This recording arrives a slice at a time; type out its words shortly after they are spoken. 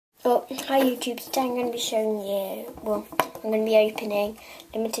Oh, hi YouTube, today I'm going to be showing you, well, I'm going to be opening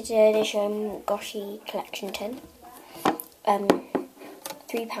limited edition Goshi collection tin.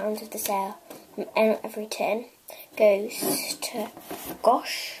 £3 of the sale from every tin goes to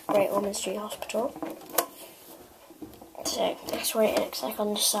Gosh, Great Ormond Street Hospital. So that's what it looks like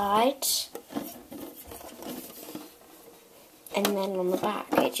on the sides. And then on the back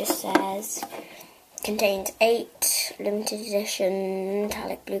it just says, contains 8 limited edition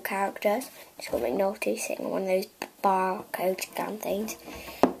metallic blue characters. It's got McNulty sitting on one of those barcode scan things.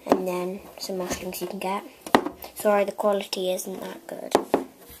 And then some mushrooms you can get. Sorry, the quality isn't that good.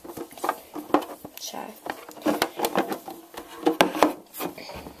 So,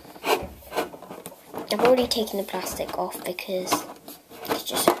 I've already taken the plastic off because it's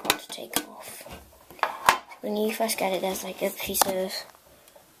just so hard to take off. When you first get it, there's like a piece of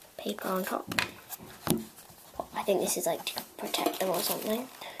paper on top. I think this is like to protect them or something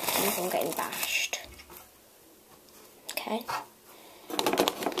from getting bashed. Okay.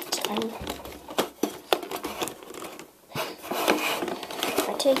 If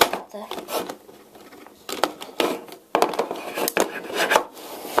I take out the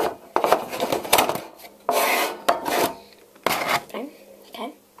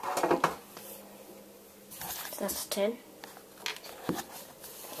okay. So that's the tin.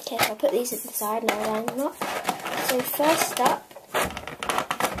 Okay, so I'll put these at the side now line them up. So first up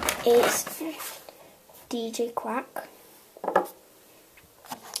is DJ Quack. Put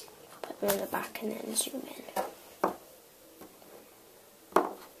them on the back and then zoom in.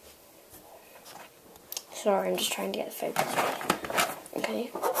 Sorry, I'm just trying to get the focus right. Okay,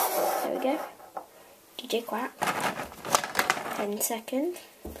 there we go. DJ Quack. And second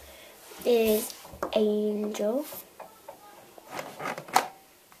is Angel.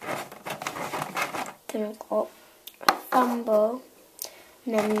 Then I've got Fumble,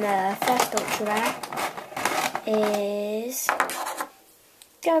 and then the first ultra rare is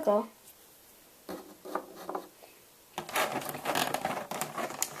Gurgle.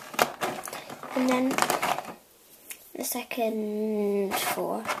 And then the second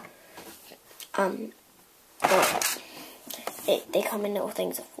 4, they come in little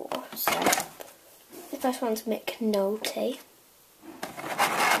things of 4. So the first one's McNulty,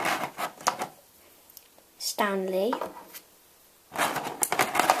 Stanley,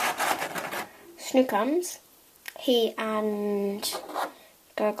 Snookums. He and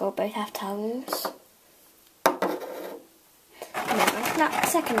Gurgle both have tongues. And then that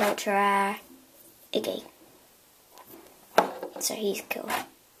second ultra rare, Iggy. So he's cool.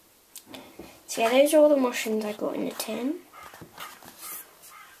 So yeah, those are all the mushrooms I got in the tin.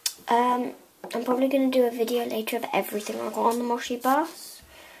 I'm probably going to do a video later of everything I got on the Moshi bus.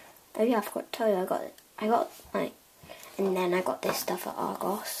 Oh yeah, I forgot to tell you, I got like, and then I got this stuff at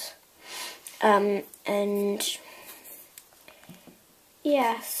Argos. And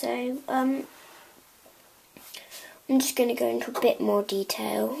yeah, so I'm just going to go into a bit more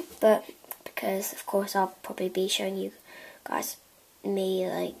detail, but because of course I'll probably be showing you guys me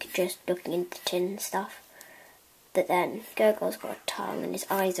like just looking into the tin and stuff. But then Gurgle's got a tongue and his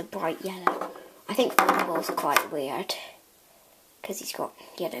eyes are bright yellow. I think Fumble's quite weird because he's got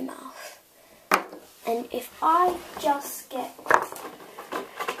yellow mouth. And if I just get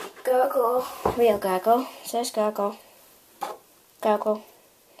Gurgle, real Gurgle, so it's Gurgle,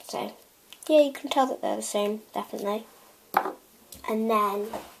 so yeah, you can tell that they're the same, definitely. And then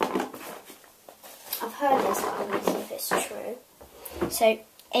I've heard this, but I'm going to see if it's true. So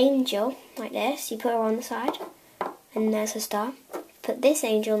Angel, like this, you put her on the side, and there's a star. Put this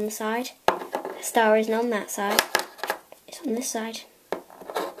angel on the side, the star isn't on that side, it's on this side.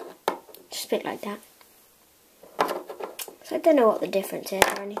 Just a bit like that. So I don't know what the difference is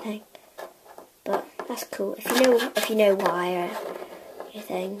or anything, but that's cool. If you know why or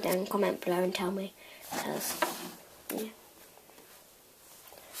anything, then comment below and tell me. Because yeah.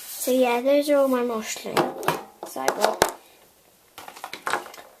 So yeah, those are all my mushrooms I got.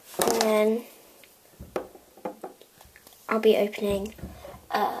 And then I'll be opening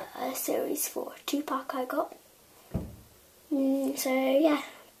a series 4 2-pack I got. So yeah,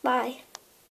 bye.